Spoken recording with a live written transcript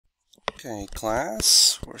Okay,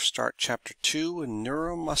 class, we'll start chapter 2,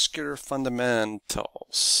 neuromuscular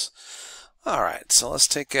fundamentals. Alright, so let's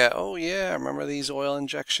take a, oh yeah, remember these oil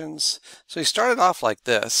injections? So he started off like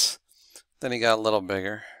this, then he got a little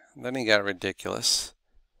bigger, then he got ridiculous.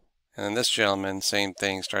 And then this gentleman, same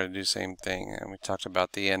thing, started to do the same thing, and we talked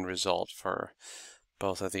about the end result for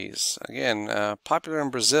both of these. Again, popular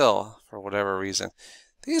in Brazil for whatever reason.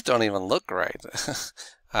 These don't even look right.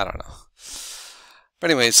 I don't know. But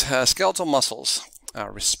anyways, skeletal muscles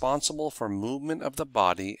are responsible for movement of the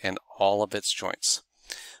body and all of its joints.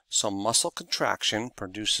 So muscle contraction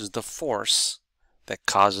produces the force that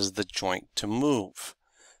causes the joint to move.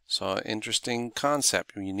 So interesting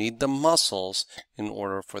concept. You need the muscles in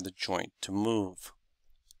order for the joint to move.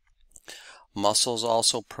 Muscles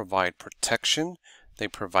also provide protection. They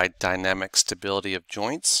provide dynamic stability of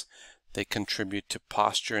joints. They contribute to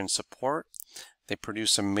posture and support. They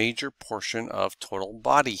produce a major portion of total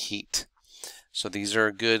body heat. So these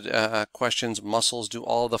are good questions. Muscles do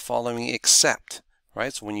all of the following except,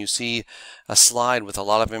 right? So when you see a slide with a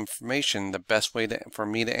lot of information, the best way for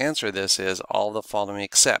me to answer this is all the following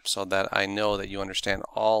except, so that I know that you understand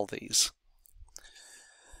all these.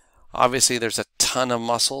 Obviously, there's a ton of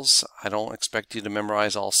muscles. I don't expect you to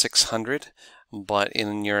memorize all 600. But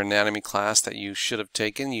in your anatomy class that you should have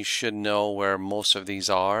taken, you should know where most of these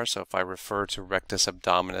are. So if I refer to rectus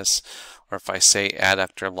abdominis, or if I say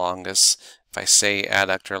adductor longus, if I say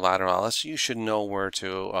adductor lateralis, you should know where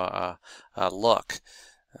to look.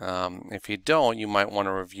 If you don't, you might want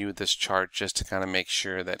to review this chart just to kind of make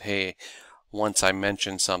sure that, hey, once I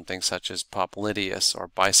mention something such as popliteus or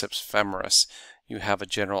biceps femoris, you have a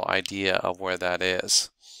general idea of where that is.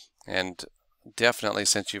 And definitely,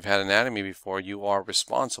 since you've had anatomy before, you are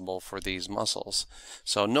responsible for these muscles.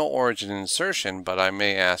 So no origin and insertion, but I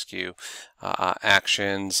may ask you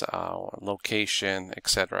actions, location,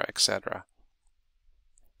 etc., etc.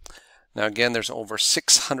 Now again, there's over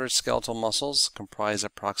 600 skeletal muscles, comprise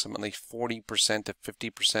approximately 40% to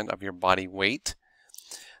 50% of your body weight.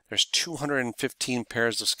 There's 215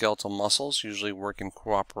 pairs of skeletal muscles, usually work in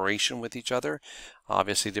cooperation with each other,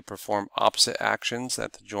 obviously to perform opposite actions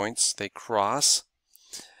at the joints they cross.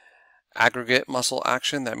 Aggregate muscle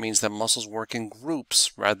action, that means that muscles work in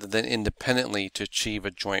groups rather than independently to achieve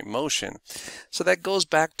a joint motion. So that goes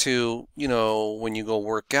back to, when you go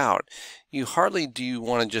work out, you hardly do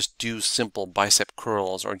want to just do simple bicep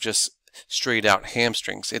curls or just straight out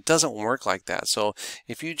hamstrings. It doesn't work like that. So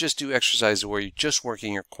if you just do exercises where you're just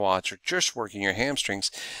working your quads or just working your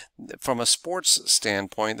hamstrings, from a sports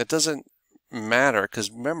standpoint, that doesn't matter,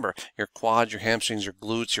 because remember, your quads, your hamstrings, your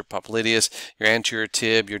glutes, your popliteus, your anterior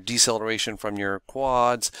tib, your deceleration from your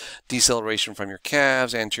quads, deceleration from your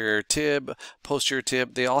calves, anterior tib, posterior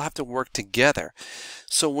tib, they all have to work together.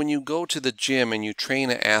 So when you go to the gym and you train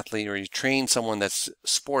an athlete or you train someone that's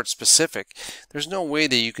sports specific, there's no way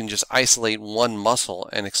that you can just isolate one muscle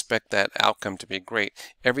and expect that outcome to be great.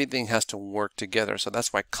 Everything has to work together. So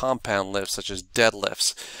that's why compound lifts such as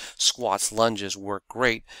deadlifts, squats, lunges work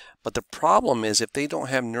great. But the problem is if they don't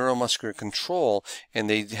have neuromuscular control and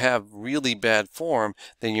they have really bad form,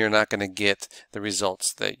 then you're not going to get the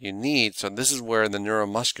results that you need. So this is where the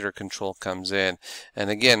neuromuscular control comes in.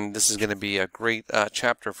 And again, this is going to be a great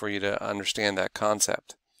chapter for you to understand that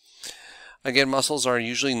concept. Again, muscles are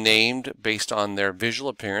usually named based on their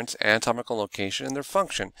visual appearance, anatomical location, and their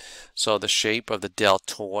function. So the shape of the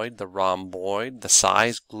deltoid, the rhomboid, the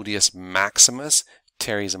size, gluteus maximus,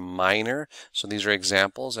 teres minor. So these are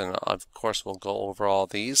examples, and of course we'll go over all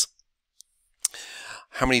these.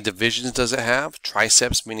 How many divisions does it have?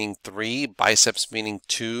 Triceps meaning 3, biceps meaning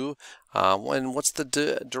 2. And what's the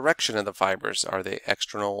direction of the fibers? Are they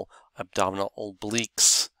external, abdominal,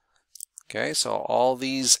 obliques? Okay, so all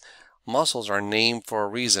these muscles are named for a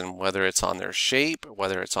reason, whether it's on their shape,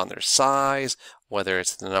 whether it's on their size, whether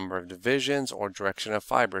it's the number of divisions or direction of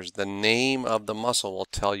fibers. The name of the muscle will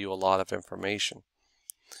tell you a lot of information.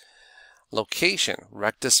 Location,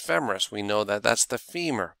 rectus femoris, we know that that's the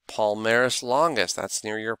femur. Palmaris longus, that's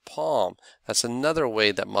near your palm. That's another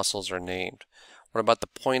way that muscles are named. What about the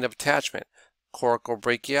point of attachment?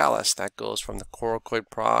 Coracobrachialis, that goes from the coracoid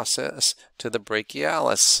process to the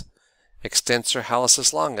brachialis. Extensor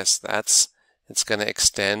hallucis longus, it's going to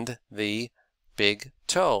extend the big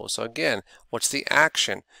toe. So again, what's the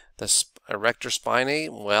action? The erector spinae,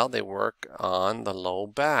 well, they work on the low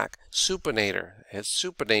back. Supinator, it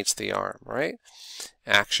supinates the arm, right?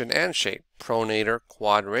 Action and shape. Pronator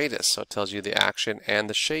quadratus, so it tells you the action and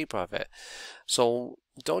the shape of it. So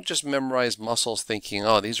don't just memorize muscles thinking,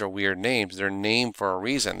 oh, these are weird names. They're named for a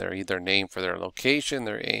reason. They're either named for their location,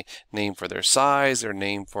 they're named for their size, they're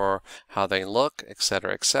named for how they look,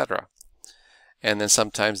 etc., etc. And then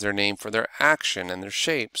sometimes they're named for their action and their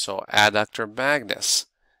shape. So adductor magnus,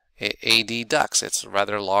 adducts, it's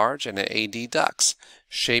rather large, and it adducts.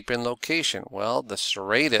 Shape and location, well, the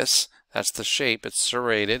serratus, that's the shape, it's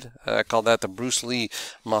serrated. I call that the Bruce Lee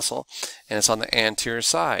muscle, and it's on the anterior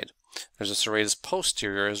side. There's a serratus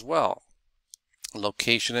posterior as well.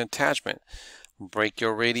 Location and attachment,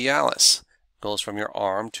 brachioradialis, goes from your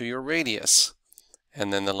arm to your radius.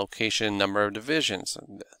 And then the location and number of divisions,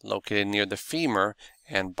 located near the femur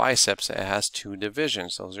and biceps, it has 2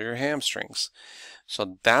 divisions. Those are your hamstrings.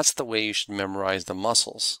 So that's the way you should memorize the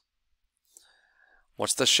muscles.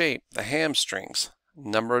 What's the shape? The hamstrings.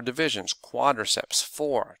 Number of divisions, quadriceps,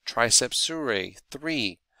 4, triceps surae,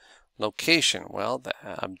 3. Location, well, the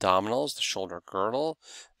abdominals, the shoulder girdle,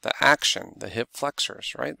 the action, the hip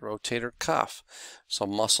flexors, right? Rotator cuff. So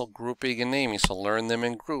muscle grouping and naming. So learn them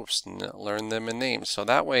in groups, learn them in names. So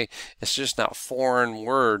that way it's just not foreign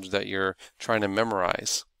words that you're trying to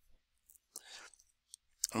memorize.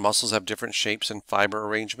 Muscles have different shapes and fiber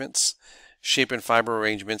arrangements. Shape and fiber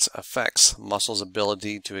arrangements affects muscle's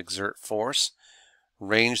ability to exert force,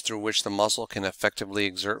 range through which the muscle can effectively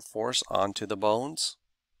exert force onto the bones.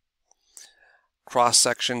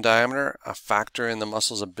 Cross-section diameter, a factor in the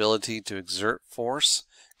muscle's ability to exert force.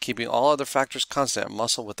 Keeping all other factors constant, a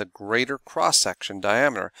muscle with a greater cross-section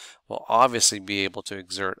diameter will obviously be able to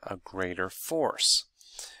exert a greater force.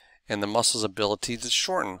 And the muscle's ability to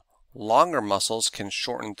shorten. Longer muscles can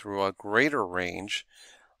shorten through a greater range,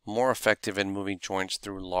 more effective in moving joints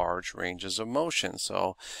through large ranges of motion.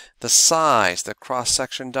 So the size, the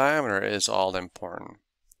cross-section diameter is all important.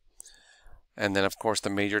 And then, of course, the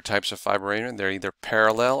major types of fiber arrangement, they're either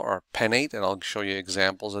parallel or pennate, and I'll show you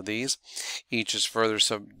examples of these. Each is further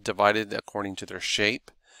subdivided according to their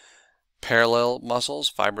shape. Parallel muscles,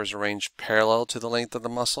 fibers arranged parallel to the length of the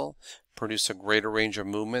muscle, produce a greater range of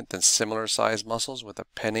movement than similar sized muscles with a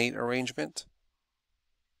pennate arrangement.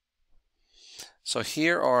 So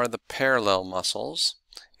here are the parallel muscles,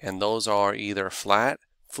 and those are either flat,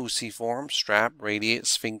 fusiform, strap, radiate,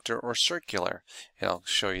 sphincter, or circular. And I'll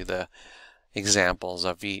show you the examples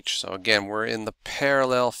of each. So again, we're in the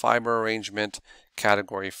parallel fiber arrangement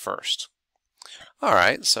category first. All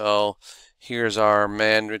right, so here's our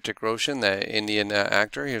man Hrithik Roshan, the Indian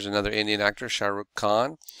actor. Here's another Indian actor, Shah Rukh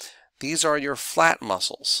Khan. These are your flat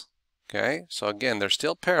muscles. Okay, so again, they're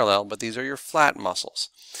still parallel, but these are your flat muscles.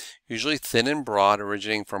 Usually thin and broad,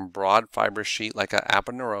 originating from broad fibrous sheet like an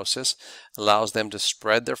aponeurosis, allows them to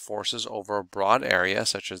spread their forces over a broad area,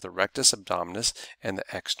 such as the rectus abdominis and the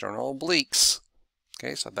external obliques.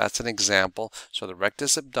 Okay, so that's an example. So the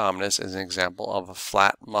rectus abdominis is an example of a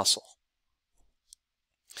flat muscle.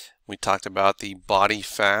 We talked about the body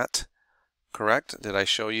fat, correct? Did I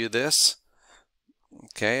show you this?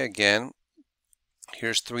 Okay, again,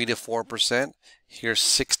 here's 3 to 4%, here's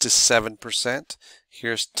 6 to 7%,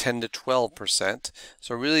 here's 10 to 12%.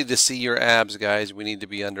 So really to see your abs, guys, we need to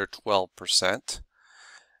be under 12%.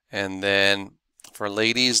 And then for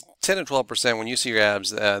ladies, 10 to 12%, when you see your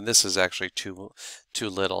abs, this is actually too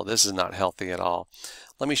little. This is not healthy at all.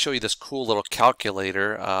 Let me show you this cool little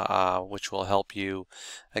calculator, which will help you.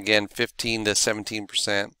 Again, 15 to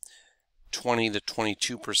 17%, 20 to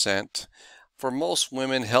 22%. For most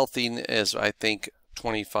women, healthy is, I think,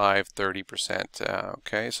 25–30%.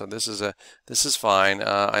 Okay, so this is fine.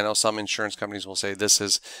 I know some insurance companies will say this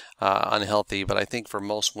is unhealthy, but I think for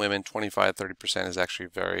most women, 25–30% is actually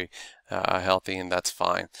very healthy, and that's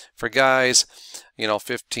fine. For guys, you know,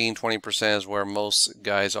 15–20% is where most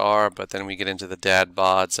guys are, but then we get into the dad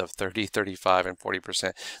bods of 30, 35, and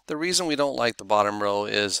 40%. The reason we don't like the bottom row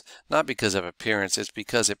is not because of appearance, it's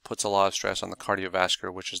because it puts a lot of stress on the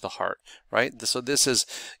cardiovascular, which is the heart, right? So this is,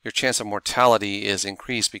 your chance of mortality is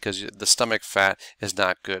increased because the stomach fat is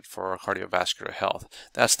not good for cardiovascular health.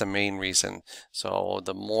 That's the main reason. So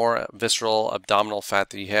the more visceral abdominal fat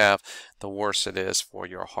that you have, the worse it is for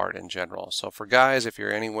your heart in general. So for guys, if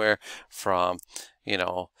you're anywhere from, you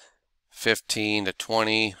know, 15 to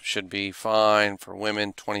 20 should be fine. For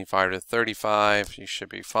women, 25 to 35, you should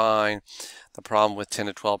be fine. The problem with 10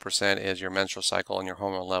 to 12% is your menstrual cycle and your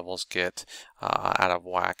hormone levels get out of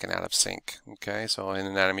whack and out of sync. Okay, so in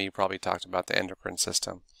anatomy, you probably talked about the endocrine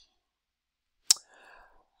system.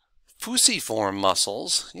 Fusiform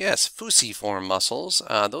muscles, yes, fusiform muscles.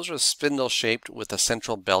 Those are spindle-shaped with a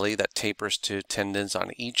central belly that tapers to tendons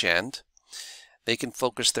on each end. They can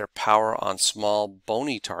focus their power on small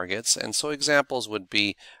bony targets, and so examples would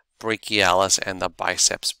be brachialis and the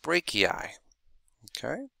biceps brachii.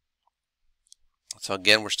 Okay. So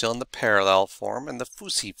again, we're still in the parallel form and the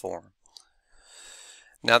fusiform.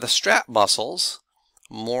 Now the strap muscles,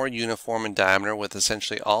 more uniform in diameter with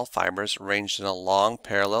essentially all fibers arranged in a long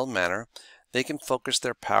parallel manner, they can focus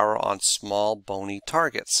their power on small bony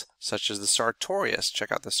targets, such as the sartorius.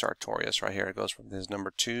 Check out the sartorius right here. It goes from his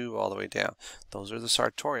number 2 all the way down. Those are the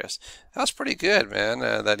sartorius. That's pretty good, man,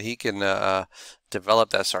 that he can develop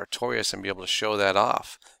that sartorius and be able to show that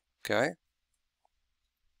off. Okay.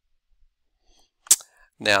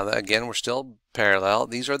 Now, again, we're still parallel.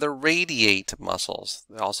 These are the radiate muscles.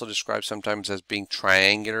 They're also described sometimes as being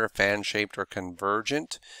triangular, fan-shaped, or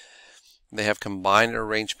convergent. They have combined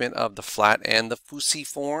arrangement of the flat and the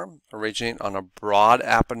fusiform, originate on a broad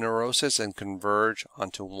aponeurosis and converge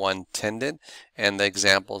onto one tendon. And the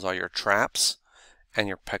examples are your traps and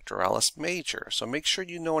your pectoralis major. So make sure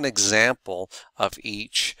you know an example of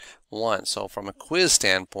each one. So from a quiz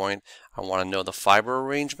standpoint, I want to know the fiber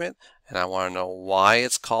arrangement, and I want to know why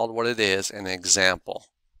it's called what it is, and an example.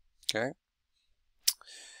 Okay.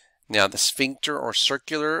 Now the sphincter or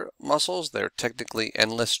circular muscles, they're technically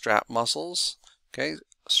endless strap muscles. Okay,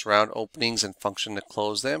 surround openings and function to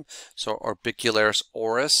close them. So orbicularis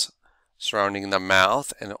oris surrounding the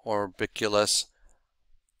mouth, and orbiculus,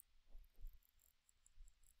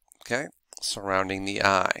 okay, surrounding the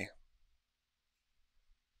eye.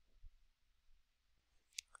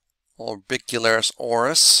 Orbicularis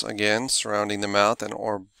oris, again, surrounding the mouth, and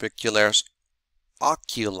orbicularis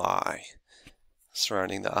oculi,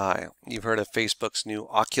 surrounding the eye. You've heard of Facebook's new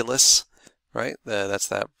Oculus, right? That's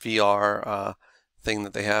that VR thing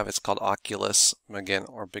that they have. It's called Oculus. Again,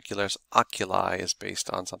 orbicularis oculi is based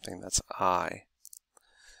on something that's eye.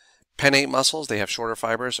 Pennate muscles, they have shorter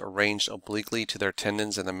fibers arranged obliquely to their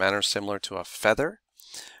tendons in a manner similar to a feather.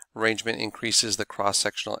 Arrangement increases the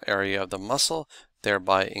cross-sectional area of the muscle,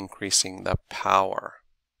 thereby increasing the power.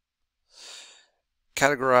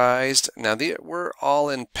 Categorized, now we're all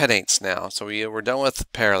in pennates now, so we're done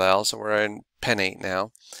with parallel, so we're in pennate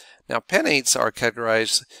now. Now pennates are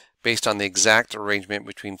categorized based on the exact arrangement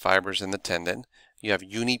between fibers in the tendon. You have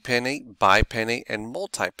unipennate, bipennate, and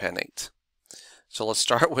multipennate. So let's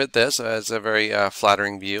start with this. It's a very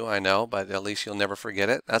flattering view, I know, but at least you'll never forget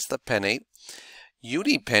it. That's the pennate.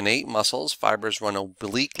 Unipennate muscles, fibers run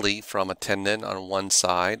obliquely from a tendon on one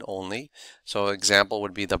side only. So an example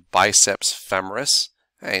would be the biceps femoris.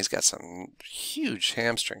 Hey, he's got some huge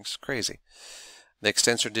hamstrings, crazy. The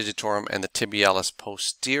extensor digitorum and the tibialis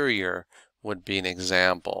posterior would be an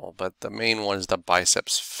example, but the main one is the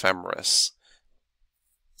biceps femoris.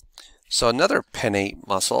 So another pennate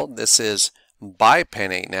muscle, this is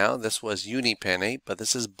bipennate now. This was unipennate, but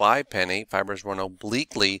this is bipennate. Fibers run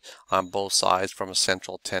obliquely on both sides from a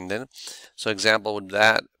central tendon. So example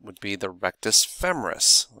would be the rectus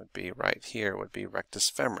femoris. Would be right here, would be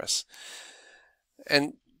rectus femoris.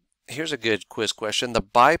 And here's a good quiz question. The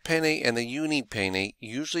bipennate and the unipennate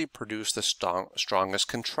usually produce the strongest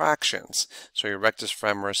contractions. So your rectus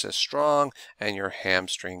femoris is strong and your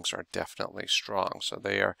hamstrings are definitely strong. So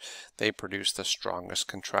they produce the strongest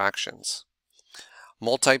contractions.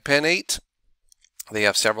 Multipennate, they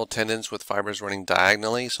have several tendons with fibers running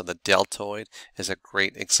diagonally, so the deltoid is a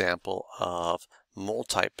great example of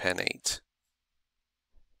multipennate.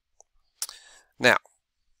 Now,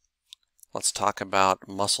 let's talk about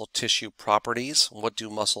muscle tissue properties. What do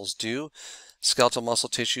muscles do? Skeletal muscle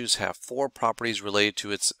tissues have 4 properties related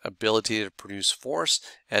to its ability to produce force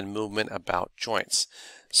and movement about joints.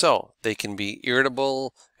 So they can be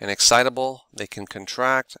irritable and excitable, they can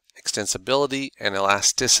contract, extensibility, and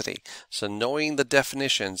elasticity. So knowing the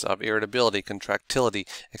definitions of irritability, contractility,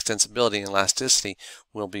 extensibility, and elasticity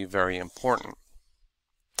will be very important.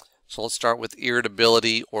 So let's start with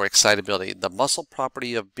irritability or excitability, the muscle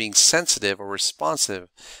property of being sensitive or responsive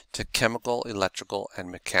to chemical, electrical, and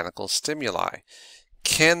mechanical stimuli.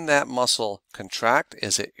 Can that muscle contract?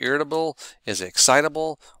 Is it irritable? Is it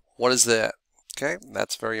excitable? What is that? Okay,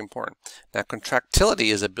 that's very important. Now, contractility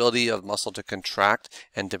is the ability of the muscle to contract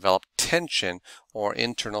and develop tension or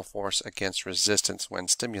internal force against resistance when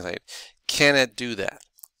stimulated. Can it do that?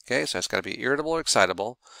 Okay, so it's got to be irritable or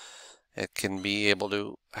excitable. It can be able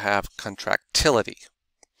to have contractility.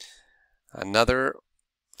 Another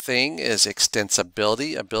thing is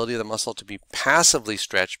extensibility, ability of the muscle to be passively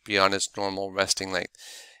stretched beyond its normal resting length.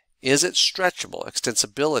 Is it stretchable?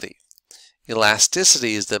 Extensibility.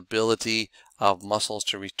 Elasticity is the ability of muscles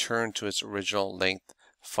to return to its original length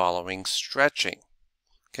following stretching.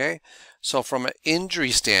 Okay, so from an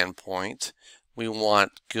injury standpoint, we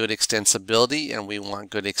want good extensibility and we want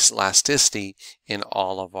good elasticity in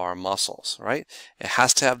all of our muscles, right? It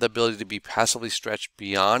has to have the ability to be passively stretched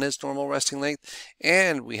beyond its normal resting length,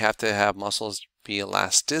 and we have to have muscles be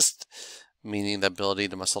elastic, meaning the ability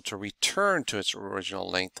of the muscle to return to its original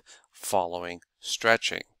length following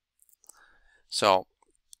stretching. So,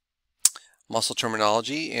 muscle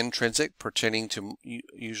terminology: intrinsic, pertaining to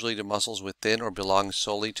usually to muscles within or belong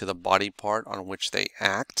solely to the body part on which they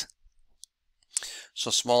act. So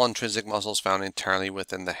small intrinsic muscles found entirely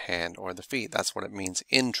within the hand or the feet. That's what it means,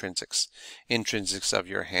 intrinsics. Intrinsics of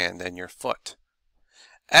your hand and your foot.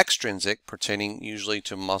 Extrinsic, pertaining usually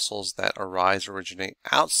to muscles that originate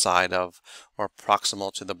outside of or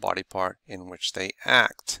proximal to the body part in which they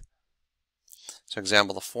act. So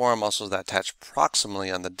example, the forearm muscles that attach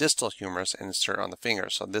proximally on the distal humerus and insert on the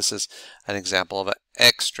fingers. So this is an example of an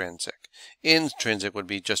extrinsic. Intrinsic would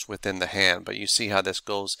be just within the hand, but you see how this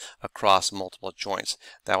goes across multiple joints.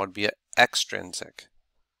 That would be an extrinsic.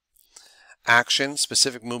 Action,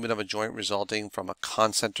 specific movement of a joint resulting from a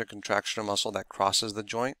concentric contraction of muscle that crosses the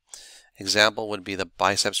joint. Example would be the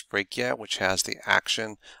biceps brachia, which has the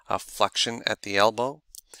action of flexion at the elbow.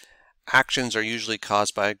 Actions are usually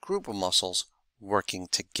caused by a group of muscles working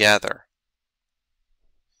together.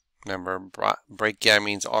 Remember, brachia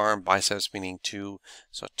means arm, biceps meaning two,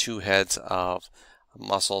 so two heads of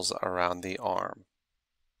muscles around the arm.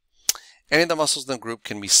 Any of the muscles in the group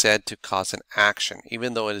can be said to cause an action,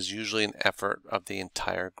 even though it is usually an effort of the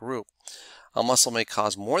entire group. A muscle may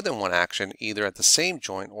cause more than one action, either at the same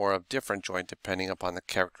joint or of different joint, depending upon the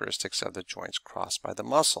characteristics of the joints crossed by the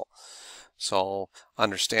muscle. So,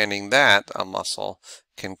 understanding that a muscle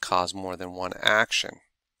can cause more than one action,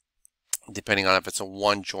 depending on if it's a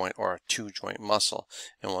one joint or a two joint muscle.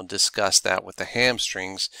 And we'll discuss that with the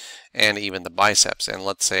hamstrings and even the biceps. And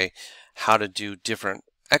let's say how to do different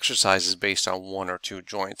exercises based on one or two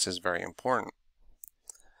joints is very important.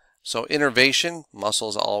 So innervation,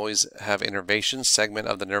 muscles always have innervation, segment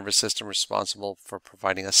of the nervous system responsible for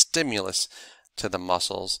providing a stimulus to the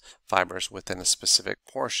muscles fibers within a specific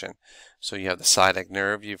portion. So you have the sciatic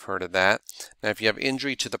nerve, you've heard of that. Now if you have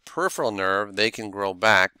injury to the peripheral nerve, they can grow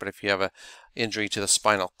back, but if you have an injury to the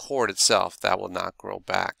spinal cord itself, that will not grow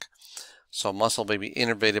back. So a muscle may be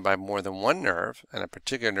innervated by more than one nerve, and a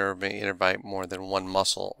particular nerve may innervate more than one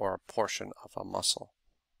muscle or a portion of a muscle.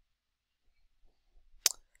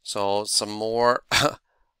 So some more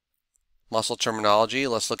muscle terminology.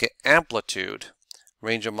 Let's look at amplitude.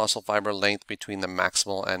 Range of muscle fiber length between the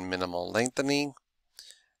maximal and minimal lengthening.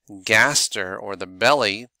 Gaster, or the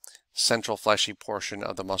belly, central fleshy portion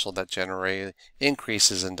of the muscle that generally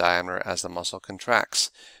increases in diameter as the muscle contracts.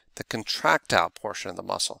 The contractile portion of the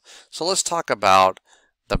muscle. So let's talk about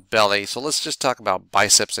the belly. So let's just talk about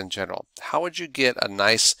biceps in general. How would you get a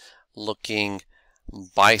nice looking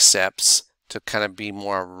biceps to kind of be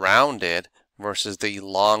more rounded versus the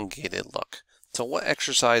elongated look? So what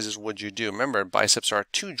exercises would you do? Remember, biceps are a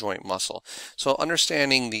two joint muscle. So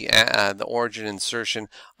understanding the origin insertion,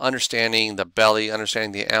 understanding the belly,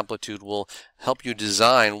 understanding the amplitude will help you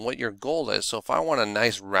design what your goal is. So if I want a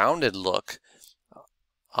nice rounded look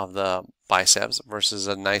of the biceps versus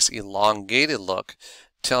a nice elongated look,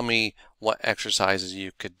 tell me what exercises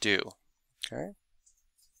you could do. Okay.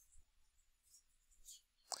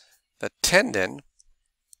 The tendon,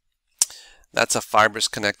 that's a fibrous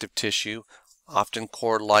connective tissue, often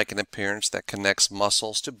cord-like in appearance, that connects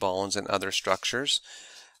muscles to bones and other structures.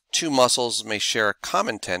 Two muscles may share a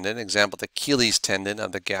common tendon, example the Achilles tendon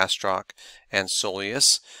of the gastroc and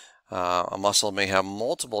soleus. A muscle may have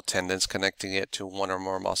multiple tendons connecting it to one or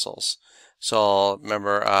more muscles. So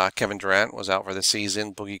remember, Kevin Durant was out for the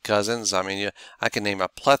season, Boogie Cousins. I mean, I can name a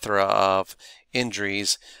plethora of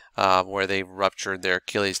injuries where they ruptured their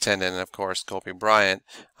Achilles tendon, and of course Kobe Bryant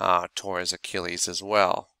tore his Achilles as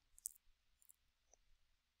well.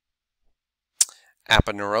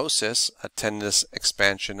 Aponeurosis, a tendinous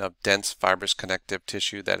expansion of dense fibrous connective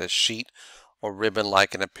tissue that is sheet or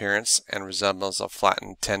ribbon-like in appearance and resembles a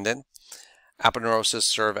flattened tendon. Aponeurosis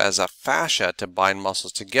serve as a fascia to bind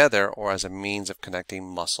muscles together or as a means of connecting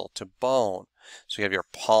muscle to bone. So you have your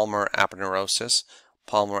palmar aponeurosis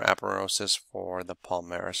for the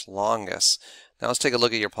palmaris longus. Now let's take a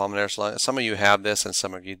look at your palmaris longus. Some of you have this and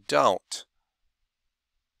some of you don't.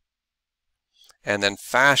 And then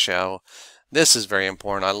fascia. This is very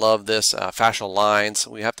important. I love this. Fascial lines.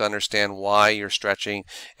 We have to understand why you're stretching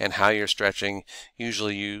and how you're stretching.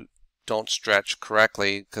 Usually you don't stretch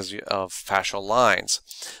correctly because of fascial lines.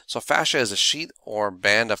 So fascia is a sheet or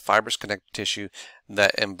band of fibrous connective tissue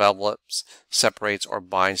that envelops, separates, or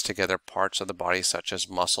binds together parts of the body such as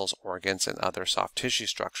muscles, organs, and other soft tissue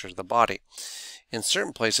structures of the body. in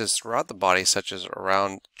certain places throughout the body, such as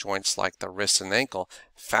around joints like the wrist and ankle,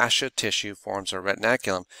 fascia tissue forms a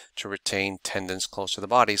retinaculum to retain tendons close to the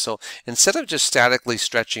body. So instead of just statically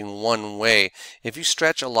stretching one way, if you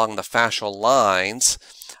stretch along the fascial lines,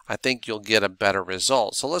 I think you'll get a better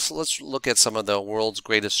result. So let's look at some of the world's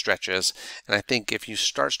greatest stretches, and I think if you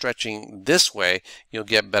start stretching this way, you'll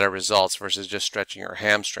get better results versus just stretching your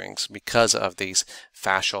hamstrings because of these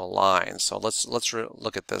fascial lines. So let's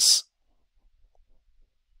look at this.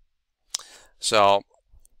 So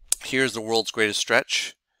here's the world's greatest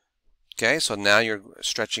stretch. Okay, so now you're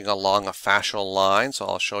stretching along a fascial line. So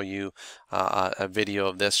I'll show you a video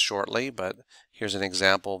of this shortly, but here's an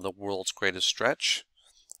example of the world's greatest stretch.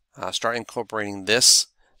 Start incorporating this.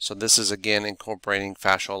 So this is again incorporating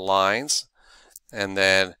fascial lines, and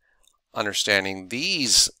then understanding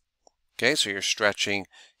these. Okay, so you're stretching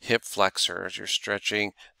hip flexors, you're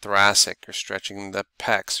stretching thoracic, you're stretching the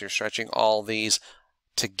pecs, you're stretching all these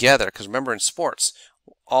together, because remember in sports,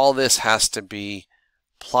 all this has to be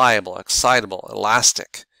pliable, excitable,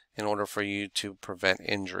 elastic in order for you to prevent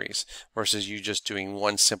injuries versus you just doing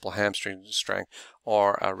one simple hamstring strength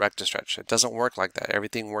or a rectus stretch. It doesn't work like that.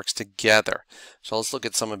 Everything works together. So let's look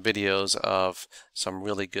at some videos of some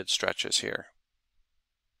really good stretches here.